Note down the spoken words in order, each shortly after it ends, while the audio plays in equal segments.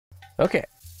Okay,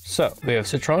 so we have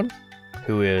Citron,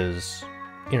 who is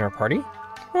in our party.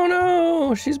 Oh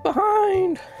no, she's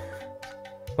behind.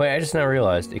 Wait, I just now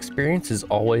realized experience is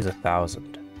always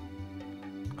 1,000.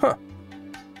 Huh.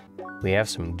 We have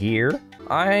some gear.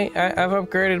 I've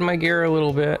upgraded my gear a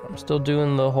little bit. I'm still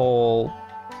doing the whole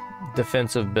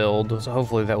defensive build, so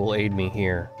hopefully that will aid me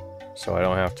here, so I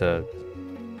don't have to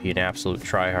be an absolute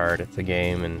tryhard at the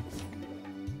game and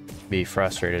be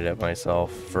frustrated at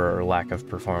myself for lack of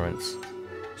performance.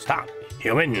 Stop,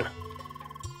 human!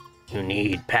 You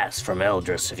need pass from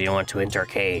Eldris if you want to enter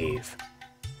cave.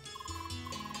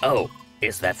 Oh,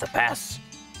 is that the pass?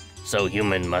 So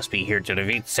human must be here to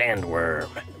defeat Sandworm.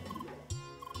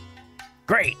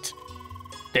 Great!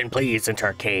 Then please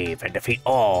enter cave and defeat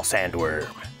all Sandworm.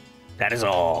 That is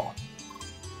all.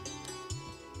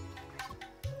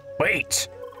 Wait!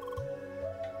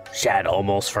 Shad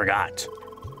almost forgot.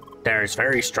 There's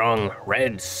very strong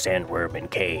red sandworm in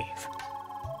cave.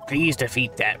 Please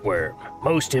defeat that worm.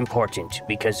 Most important,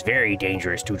 because very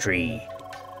dangerous to treat.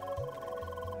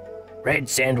 Red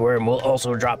sandworm will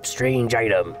also drop strange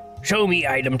item. Show me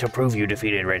item to prove you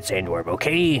defeated red sandworm,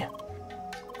 okay?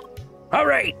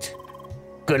 Alright!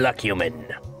 Good luck,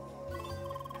 human.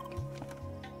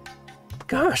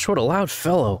 Gosh, what a loud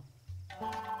fellow.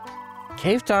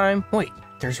 Cave time. Wait,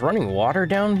 there's running water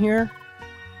down here?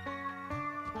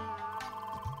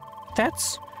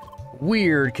 That's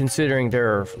weird considering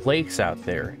there are lakes out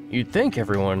there. You'd think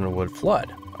everyone would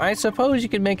flood. I suppose you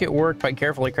could make it work by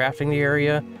carefully crafting the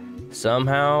area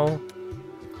somehow.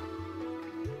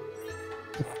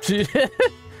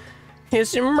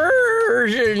 It's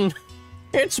immersion!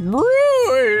 It's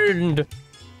ruined!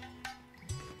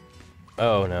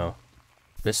 Oh no.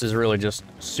 This is really just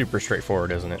super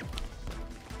straightforward, isn't it?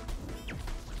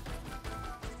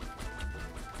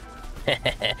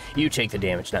 You take the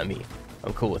damage, not me.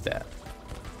 I'm cool with that.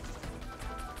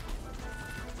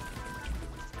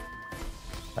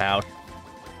 Out.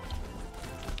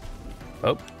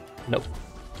 Oh, nope.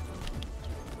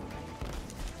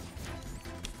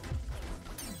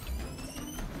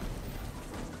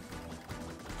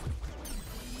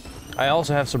 I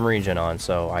also have some regen on,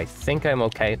 so I think I'm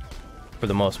okay for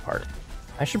the most part.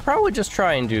 I should probably just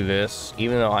try and do this,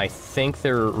 even though I think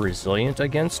they're resilient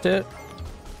against it.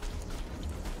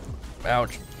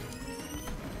 Ouch.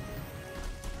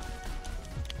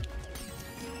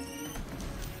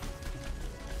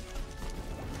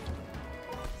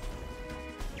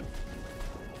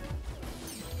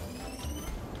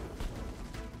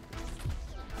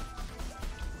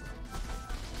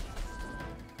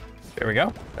 There we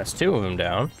go. That's 2 of them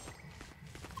down.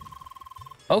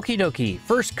 Okie dokie.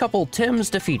 First couple Tims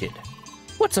defeated.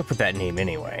 What's up with that name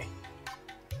anyway?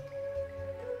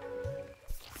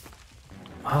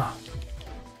 Ah.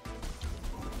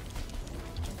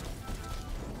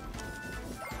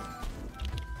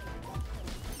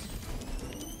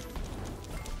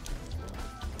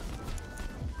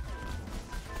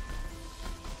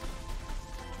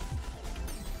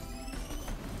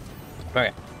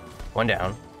 Okay. 1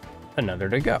 down. Another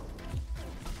to go.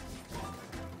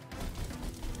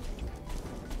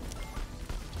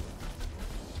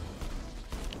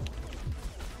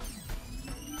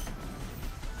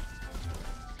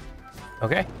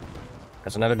 Okay,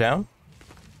 that's another down.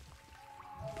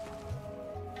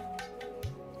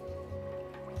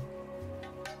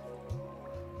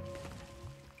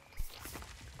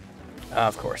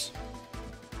 Of course.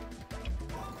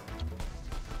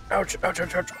 Ouch, ouch,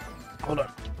 ouch, ouch. Hold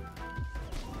on.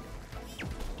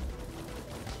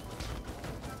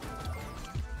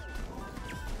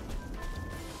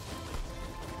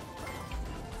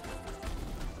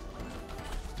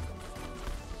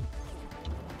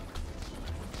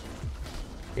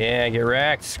 Yeah, get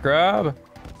wrecked, scrub.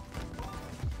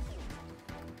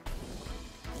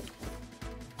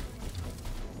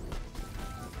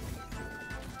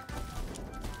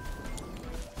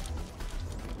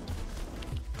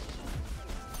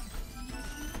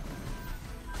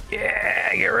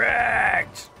 Yeah, get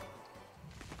wrecked.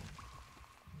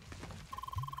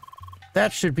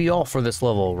 That should be all for this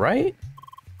level, right?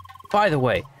 By the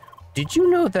way, did you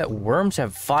know that worms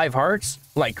have 5 hearts?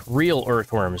 Like real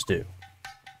earthworms do.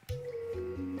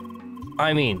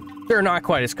 I mean, they're not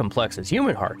quite as complex as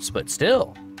human hearts, but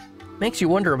still. Makes you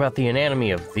wonder about the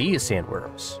anatomy of these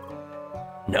sandworms.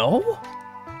 No?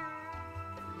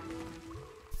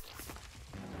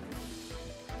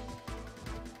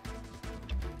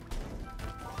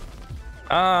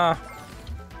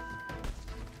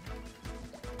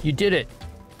 You did it.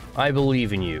 I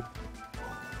believe in you.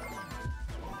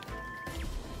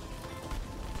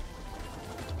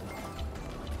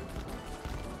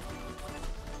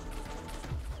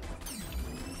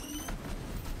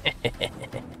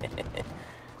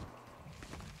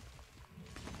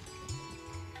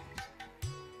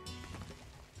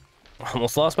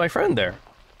 Almost lost my friend there.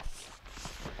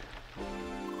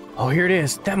 Oh, here it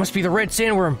is. That must be the red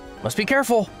sandworm. Must be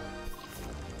careful.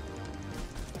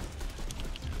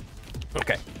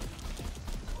 Okay.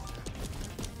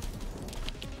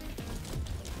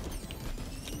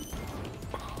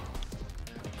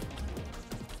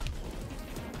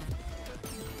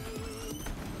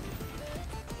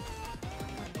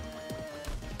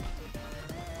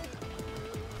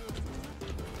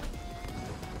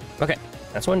 Okay,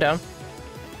 that's one down.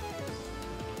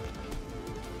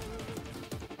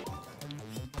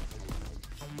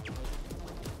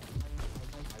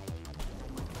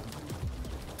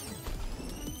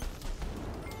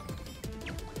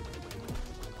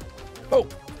 Oh,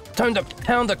 time to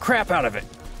pound the crap out of it.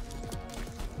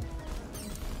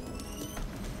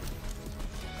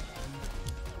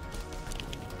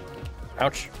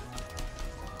 Ouch.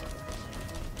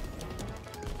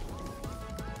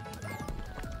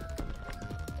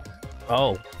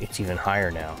 Oh, it's even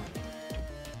higher now.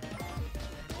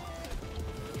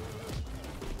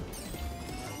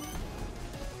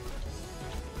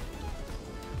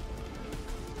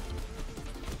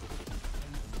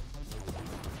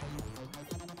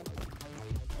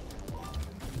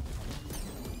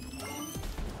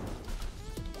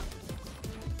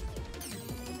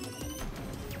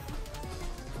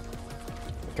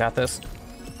 Got this.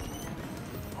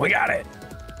 We got it.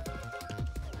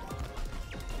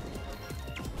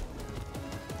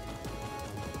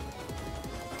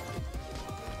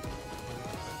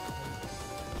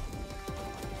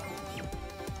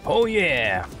 Oh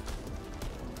yeah.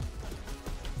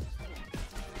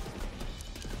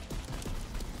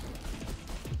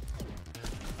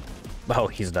 Oh,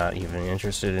 he's not even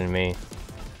interested in me.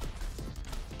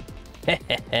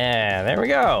 There we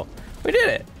go. We did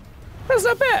it. That's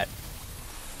not bad.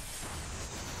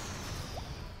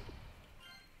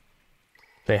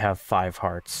 They have 5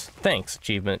 hearts. Thanks,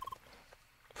 achievement.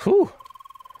 Whew.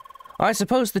 I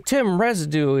suppose the Tim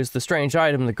residue is the strange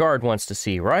item the guard wants to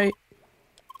see, right?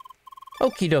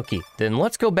 Okie dokie, then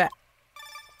let's go back.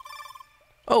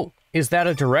 Oh, is that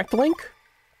a direct link?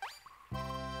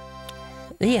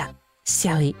 Yeah,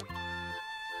 sorry.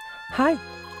 Hi.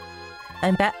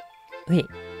 I'm back. Wait,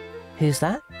 who's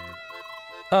that?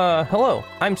 Hello,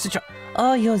 I'm Citron.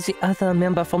 Oh, you're the other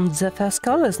member from the First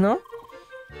Colors, no?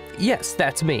 Yes,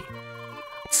 that's me.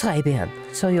 Très bien.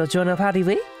 So you're joining a party,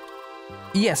 oui?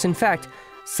 Yes, in fact,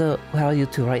 So, where are you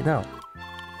two right now?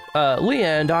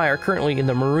 Leah and I are currently in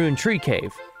the Maroon Tree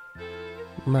Cave.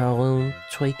 Maroon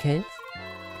Tree Cave?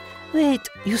 Wait,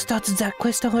 you started that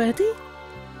quest already?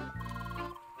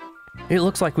 It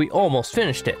looks like we almost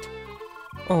finished it.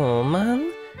 Oh,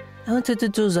 man. I wanted to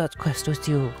do that quest with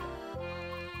you.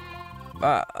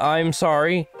 I'm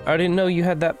sorry. I didn't know you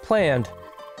had that planned.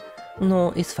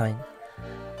 No, it's fine.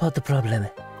 Not the problem.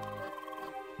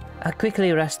 I'll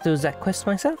quickly rush through that quest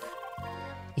myself.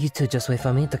 You two just wait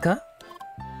for me to come.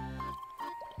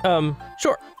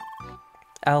 Sure.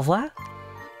 Au revoir.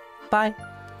 Bye.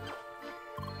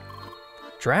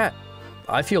 Drat.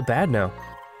 I feel bad now.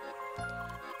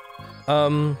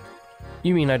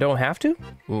 You mean I don't have to?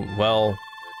 Well,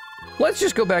 let's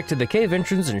just go back to the cave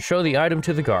entrance and show the item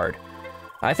to the guard.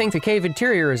 I think the cave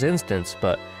interior is instanced,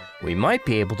 but we might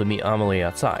be able to meet Amelie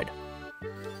outside.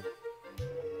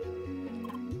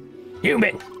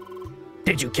 Human!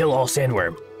 Did you kill all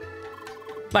sandworm?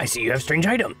 I see you have strange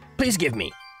item. Please give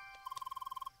me.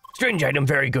 Strange item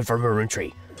very good for Maroon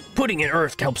Tree. Putting in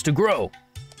earth helps to grow.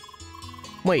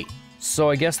 Wait,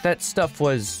 so I guess that stuff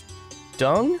was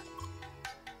dung?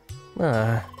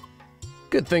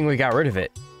 Good thing we got rid of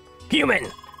it. Human!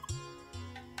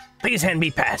 Please hand me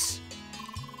pass.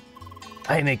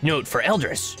 I make note for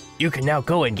Eldris. You can now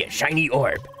go and get shiny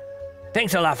orb.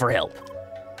 Thanks a lot for help.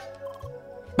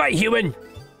 Bye, human!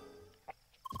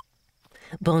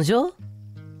 Bonjour.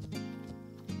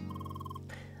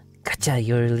 Gotcha,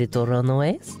 your little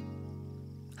runaways.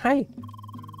 Hi.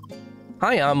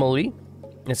 Hi, Amelie.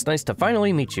 It's nice to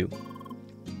finally meet you.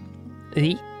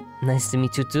 Oui, nice to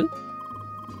meet you too.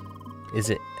 Is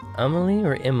it Amelie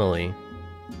or Emily?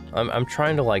 I'm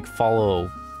trying to like follow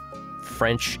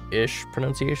French-ish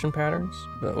pronunciation patterns,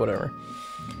 but whatever.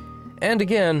 And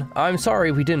again, I'm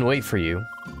sorry we didn't wait for you.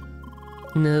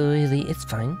 No, really, it's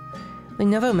fine. We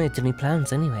never made any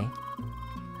plans anyway.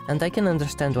 And I can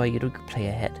understand why you'd play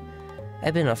ahead.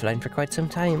 I've been offline for quite some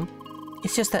time.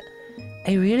 It's just that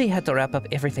I really had to wrap up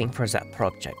everything for that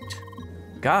project.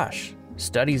 Gosh,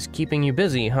 study's keeping you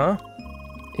busy, huh?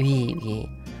 Oui, oui.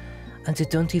 And you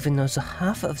don't even know the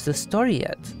half of the story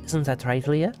yet. Isn't that right,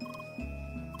 Leah?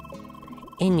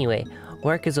 Anyway,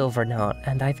 work is over now,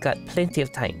 and I've got plenty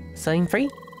of time, so I'm free.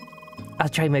 I'll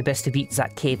try my best to beat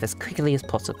that cave as quickly as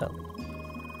possible.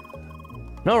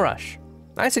 No rush.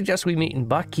 I suggest we meet in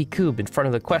Baki Kub in front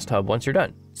of the quest hub once you're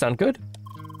done. Sound good?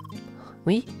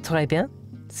 Oui, très bien.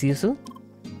 See you soon.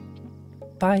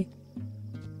 Bye.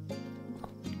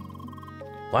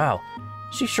 Wow,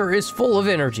 she sure is full of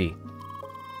energy.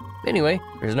 Anyway,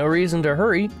 there's no reason to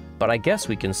hurry, but I guess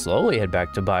we can slowly head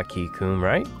back to Baki Kub,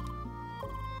 right?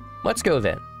 Let's go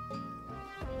then.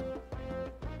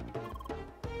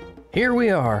 Here we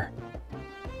are.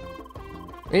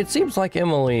 It seems like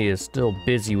Emily is still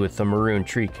busy with the Maroon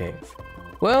Tree Cave.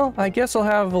 Well, I guess I'll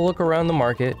have a look around the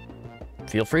market.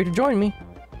 Feel free to join me.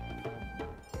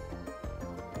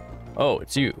 Oh,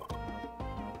 it's you.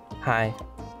 Hi.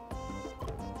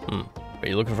 Are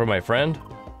you looking for my friend?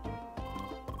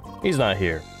 He's not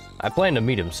here. I plan to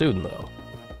meet him soon, though.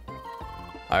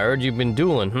 I heard you've been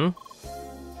dueling,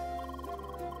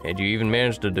 And you even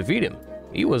managed to defeat him.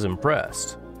 He was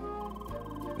impressed.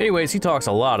 Anyways, he talks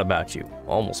a lot about you.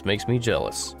 Almost makes me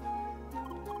jealous.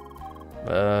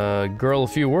 Girl, a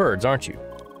few words, aren't you?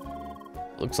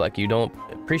 Looks like you don't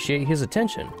appreciate his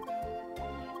attention.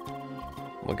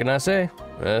 What can I say?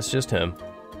 That's just him.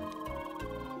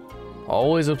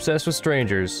 Always obsessed with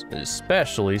strangers,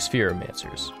 especially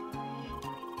spheromancers.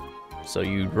 So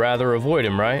you'd rather avoid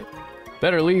him, right?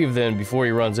 Better leave then before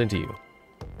he runs into you.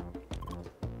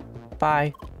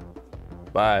 Bye.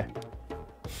 Bye.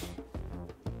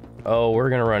 Oh, we're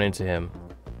gonna run into him.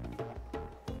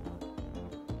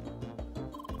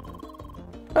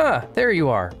 Ah, there you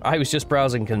are. I was just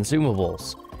browsing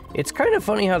consumables. It's kind of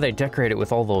funny how they decorate it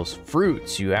with all those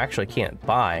fruits you actually can't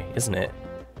buy, isn't it?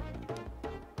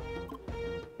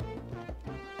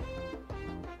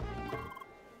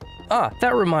 Ah,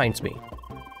 that reminds me.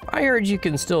 I heard you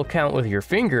can still count with your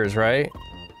fingers, right?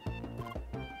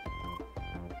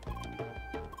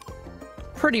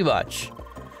 Pretty much.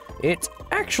 It's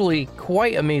actually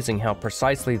quite amazing how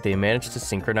precisely they managed to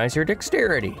synchronize your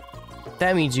dexterity.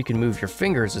 That means you can move your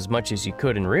fingers as much as you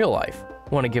could in real life.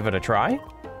 Want to give it a try?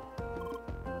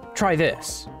 Try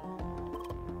this.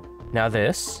 Now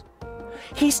this.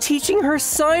 He's teaching her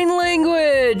sign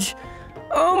language!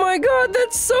 Oh my god,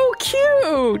 that's so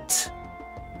cute!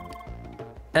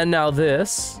 And now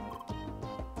this.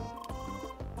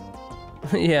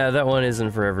 Yeah, that one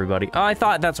isn't for everybody. Oh, I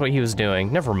thought that's what he was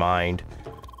doing. Never mind.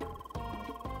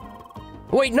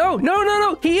 Wait, no!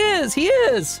 He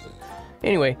is!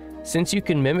 Anyway, since you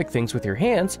can mimic things with your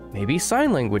hands, maybe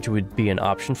sign language would be an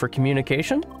option for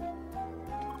communication?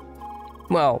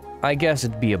 Well, I guess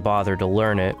it'd be a bother to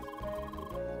learn it.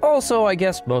 Also, I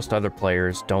guess most other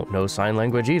players don't know sign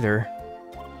language either.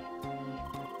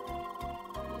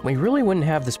 We really wouldn't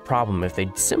have this problem if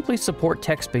they'd simply support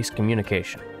text-based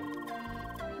communication.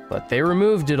 But they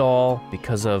removed it all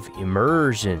because of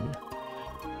immersion.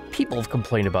 People have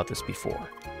complained about this before.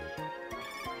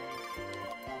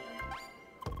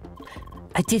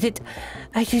 I did it!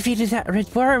 I defeated that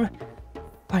red worm!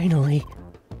 Finally.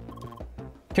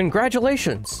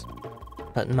 Congratulations!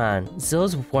 But man,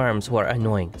 those worms were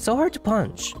annoying. So hard to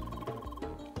punch.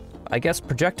 I guess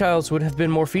projectiles would have been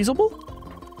more feasible?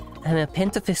 I'm a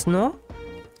pentafist, no?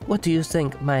 What do you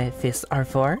think my fists are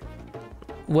for?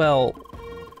 Well...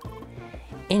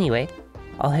 Anyway,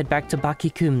 I'll head back to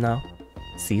Bakikum now.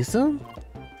 See you soon.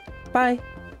 Bye.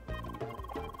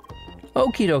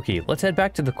 Okie dokie, let's head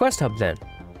back to the quest hub then.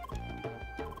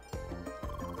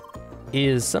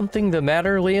 Is something the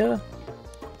matter, Leah?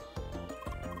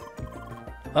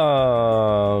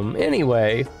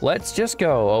 Anyway, let's just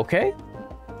go, okay?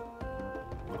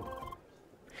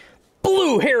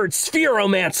 Blue-haired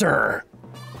spheromancer!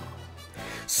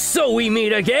 So we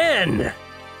meet again!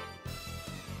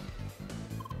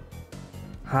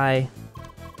 Hi.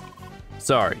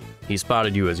 Sorry, he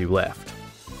spotted you as you left.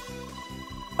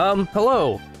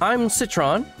 Hello, I'm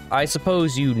Citron. I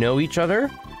suppose you know each other?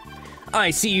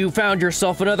 I see you found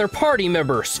yourself another party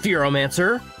member,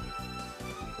 spheromancer.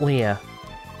 Leah.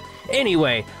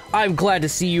 Anyway, I'm glad to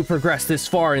see you progress this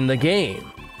far in the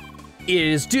game. It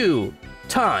is due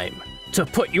time to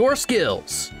put your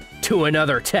skills to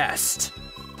another test.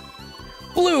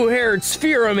 Blue-haired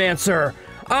spheromancer,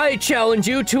 I challenge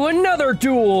you to another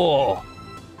duel!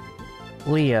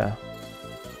 Leah.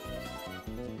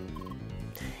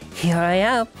 Here I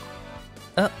am.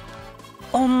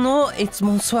 Oh no, it's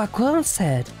Monsieur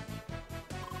Said.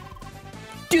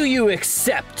 Do you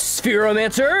accept,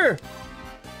 spheromancer?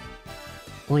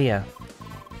 Leah.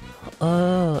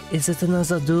 Oh, is it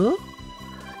another duel?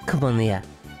 Come on, Leah.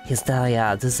 His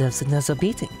Dahlia deserves another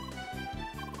beating.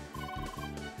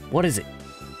 What is it?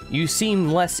 You seem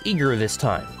less eager this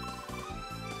time.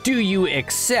 Do you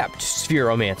accept,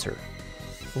 Spheromancer?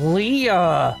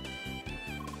 Leah!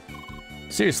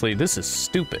 Seriously, this is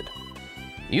stupid.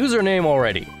 Username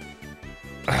already.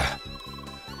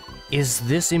 Is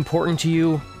this important to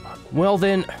you? Well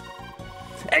then,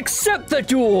 accept the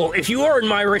duel! If you earn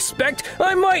my respect,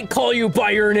 I might call you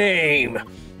by your name!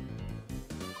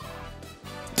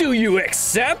 Do you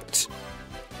accept?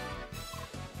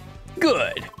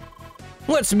 Good.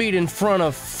 Let's meet in front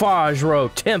of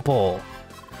Fajro Temple.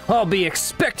 I'll be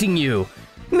expecting you.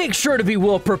 Make sure to be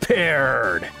well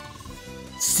prepared.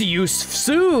 See you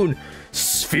soon,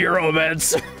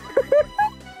 Spheromancer.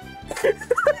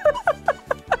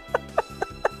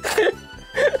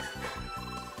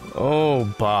 Oh,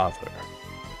 bother.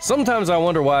 Sometimes I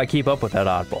wonder why I keep up with that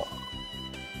oddball.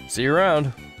 See you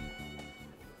around.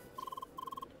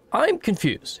 I'm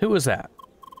confused. Who is that?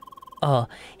 Oh,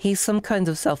 he's some kind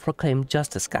of self-proclaimed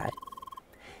justice guy.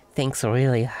 Thinks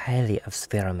really highly of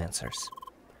Spheromancers.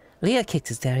 Leah kicked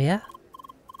his derriere.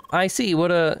 I see.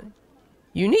 What a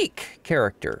unique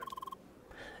character.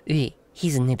 Oui,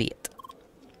 he's an idiot.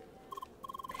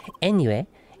 Anyway,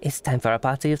 it's time for a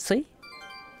party of three.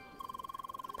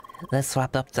 Let's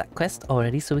wrap up that quest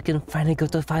already so we can finally go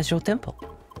to the Fajro Temple.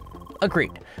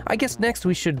 Agreed. I guess next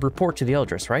we should report to the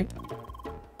Eldris, right?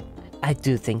 I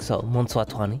do think so, Monsieur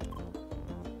Tawny.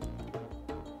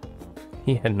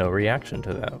 He had no reaction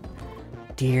to that.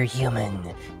 Dear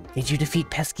human, did you defeat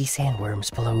pesky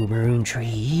sandworms below Maroon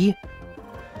Tree?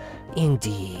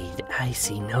 Indeed, I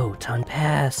see note on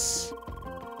pass.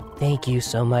 Thank you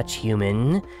so much,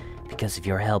 human. Because of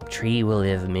your help, Tree will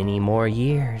live many more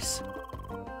years.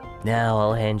 Now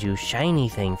I'll hand you shiny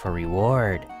thing for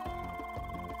reward.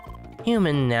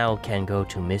 Human now can go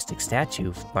to Mystic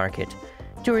Statue Market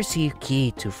to receive key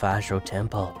to Fajro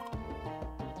Temple.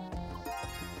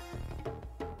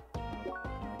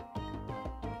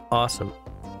 Awesome.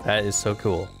 That is so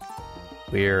cool.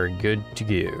 We are good to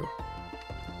go.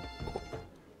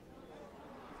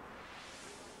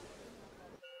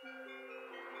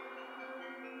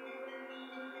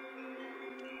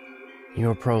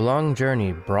 Your prolonged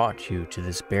journey brought you to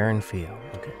this barren field.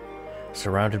 Okay.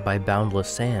 Surrounded by boundless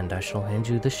sand, I shall hand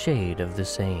you the shade of the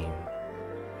same.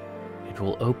 It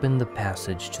will open the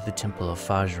passage to the Temple of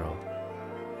Fajro.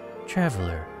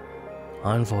 Traveler,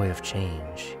 envoy of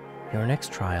change, your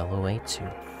next trial awaits you.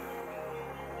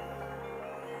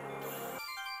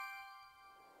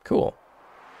 Cool.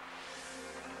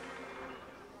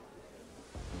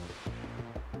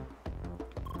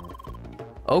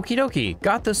 Okie dokie,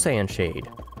 got the sand shade.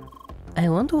 I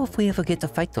wonder if we ever get to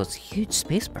fight those huge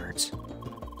space birds.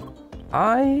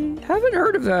 I haven't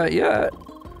heard of that yet.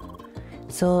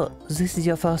 So, this is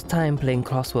your first time playing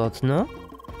CrossWorld, no?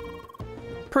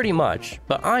 Pretty much,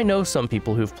 but I know some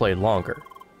people who've played longer.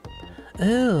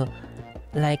 Oh,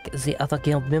 like the other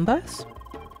guild members?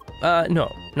 No,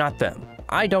 not them.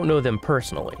 I don't know them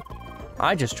personally.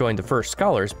 I just joined the First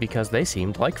Scholars because they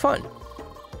seemed like fun.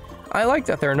 I like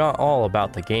that they're not all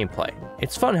about the gameplay.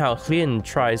 It's fun how Hlin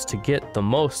tries to get the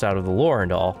most out of the lore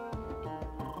and all.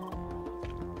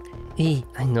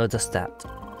 I noticed that.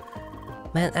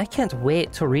 Man, I can't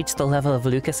wait to reach the level of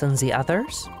Lucas and the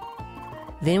others.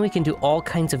 Then we can do all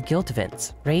kinds of guild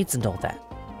events, raids and all that.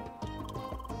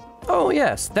 Oh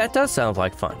yes, that does sound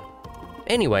like fun.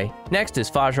 Anyway, next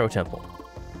is Fajro Temple.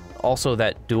 Also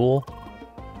that duel.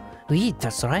 Oui,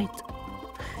 that's right.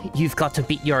 You've got to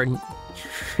beat your...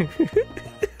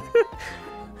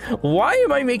 Why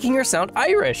am I making her sound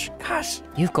Irish? Gosh,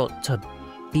 You've got to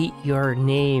beat your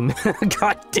name.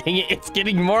 God dang it, it's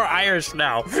getting more Irish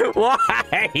now.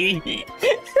 Why?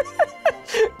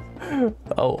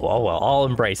 Oh, well, I'll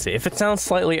embrace it. If it sounds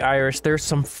slightly Irish, there's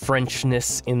some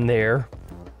Frenchness in there.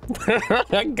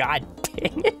 God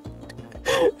dang it.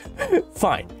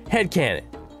 Fine, headcanon.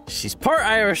 She's part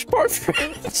Irish, part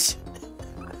French.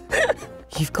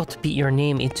 You've got to beat your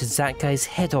name into that guy's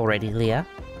head already, Leah.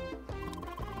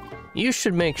 You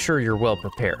should make sure you're well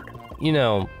prepared. You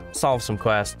know, solve some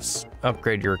quests,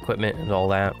 upgrade your equipment and all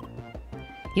that.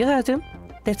 You heard him.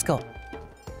 Let's go.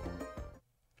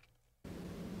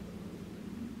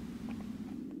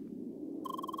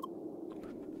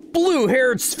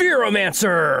 Blue-haired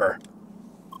Spheromancer!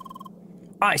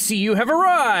 I see you have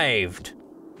arrived!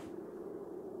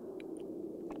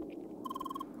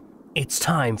 It's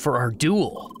time for our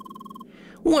duel.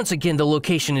 Once again, the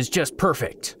location is just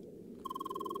perfect.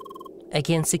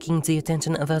 Again seeking the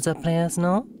attention of other players,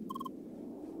 no?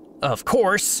 Of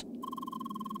course!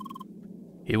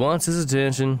 He wants his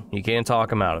attention. You can't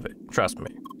talk him out of it. Trust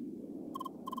me.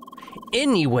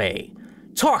 anyway?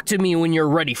 Talk to me when you're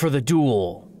ready for the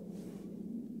duel.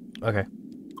 Okay.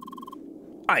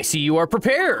 I see you are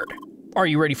prepared. Are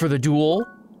you ready for the duel?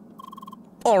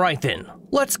 All right then,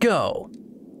 let's go.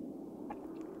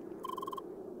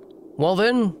 Well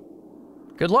then,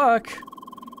 good luck.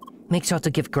 Make sure to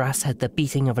give Grasshead the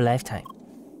beating of a lifetime.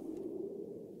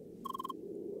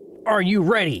 Are you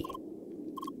ready?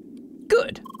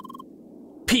 Good.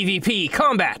 PvP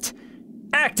combat.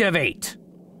 Activate.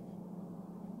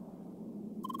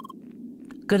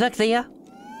 Good luck, Leah.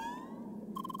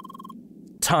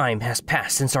 Time has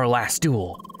passed since our last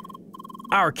duel.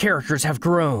 Our characters have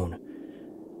grown.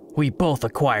 We both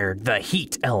acquired the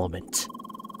heat element.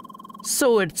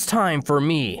 So it's time for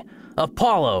me,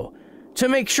 Apollo, to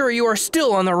make sure you are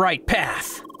still on the right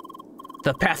path.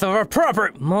 The path of a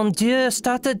proper— Mon Dieu,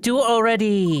 start the duel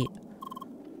already.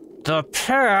 The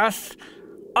path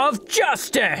of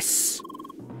justice.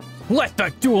 Let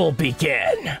the duel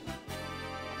begin.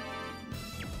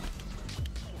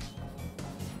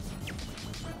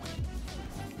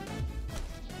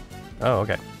 Oh,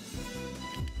 okay.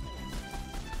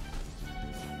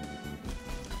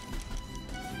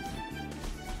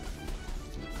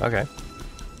 Okay.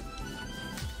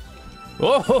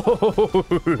 Oh!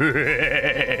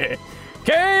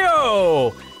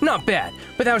 KO! Not bad,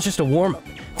 but that was just a warm-up.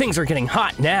 Things are getting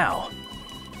hot now.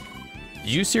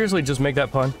 Did you seriously just make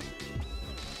that pun?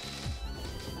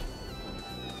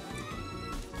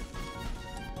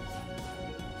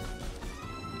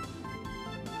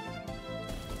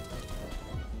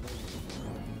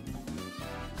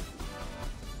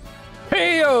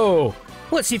 Hey-yo!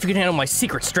 Let's see if you can handle my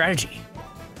secret strategy.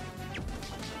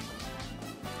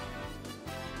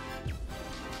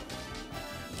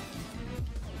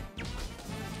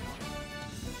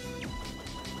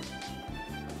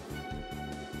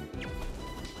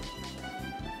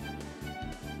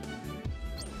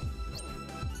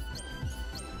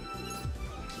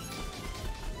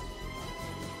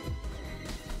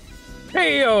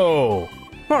 Hey-yo!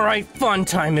 All right, fun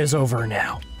time is over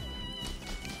now.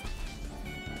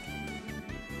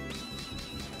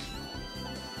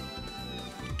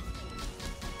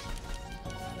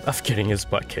 Of getting his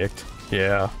butt kicked.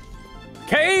 Yeah.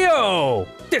 KO!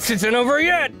 This isn't over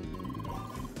yet!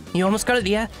 You almost got it,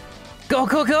 Leah. Go,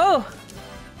 go, go!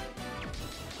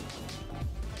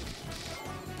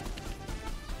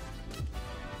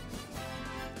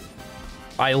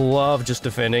 I love just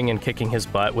defending and kicking his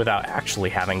butt without actually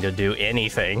having to do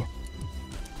anything.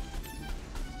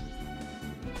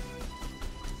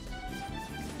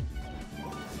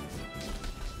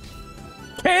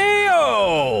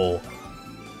 KO!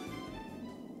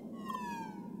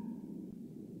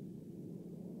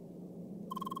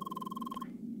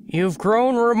 You've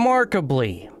grown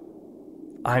remarkably.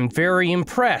 I'm very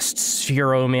impressed,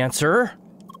 Spheromancer.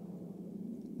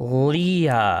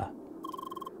 Leah.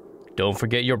 Don't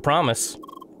forget your promise.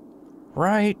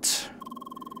 Right.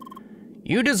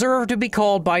 You deserve to be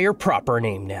called by your proper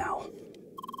name now.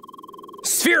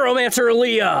 Spheromancer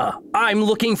Leah! I'm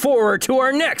looking forward to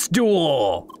our next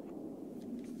duel!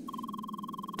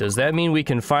 Does that mean we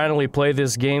can finally play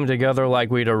this game together like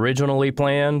we'd originally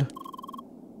planned?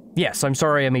 Yes, I'm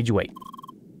sorry I made you wait.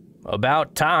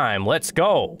 About time, let's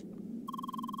go.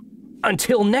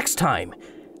 Until next time,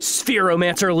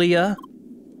 Spheromancer Leah.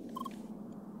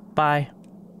 Bye.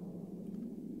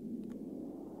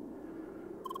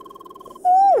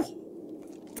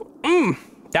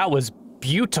 That was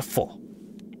beautiful.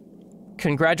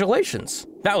 Congratulations.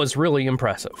 That was really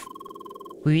impressive.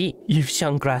 Oui, you've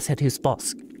shown Grasshead who's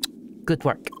boss. Good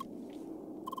work.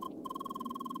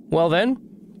 Well then,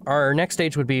 our next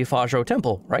stage would be Fajro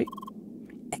Temple, right?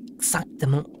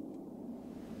 Exactement.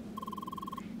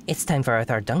 It's time for our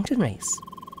third dungeon race.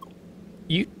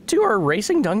 You two are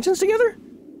racing dungeons together?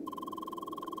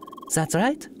 That's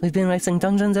right. We've been racing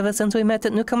dungeons ever since we met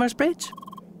at Newcomer's Bridge.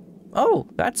 Oh,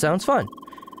 that sounds fun.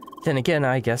 Then again,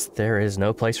 I guess there is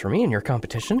no place for me in your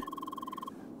competition.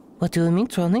 What do you mean,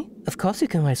 Tony? Of course you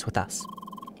can race with us.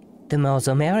 The more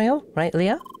the merrier, right,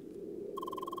 Leah?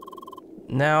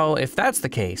 Now, if that's the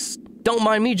case, don't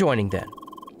mind me joining then.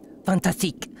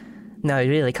 Fantastique. No, I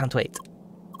really can't wait.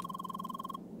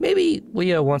 Maybe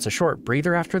Leah wants a short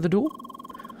breather after the duel?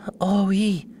 Oh,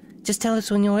 oui. Just tell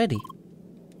us when you're ready.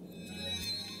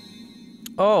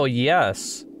 Oh,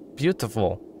 yes.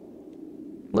 Beautiful.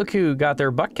 Look who got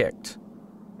their butt kicked.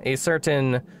 A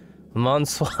certain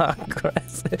Monsoir.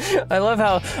 I love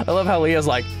how Leah's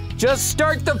like, just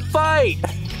start the fight!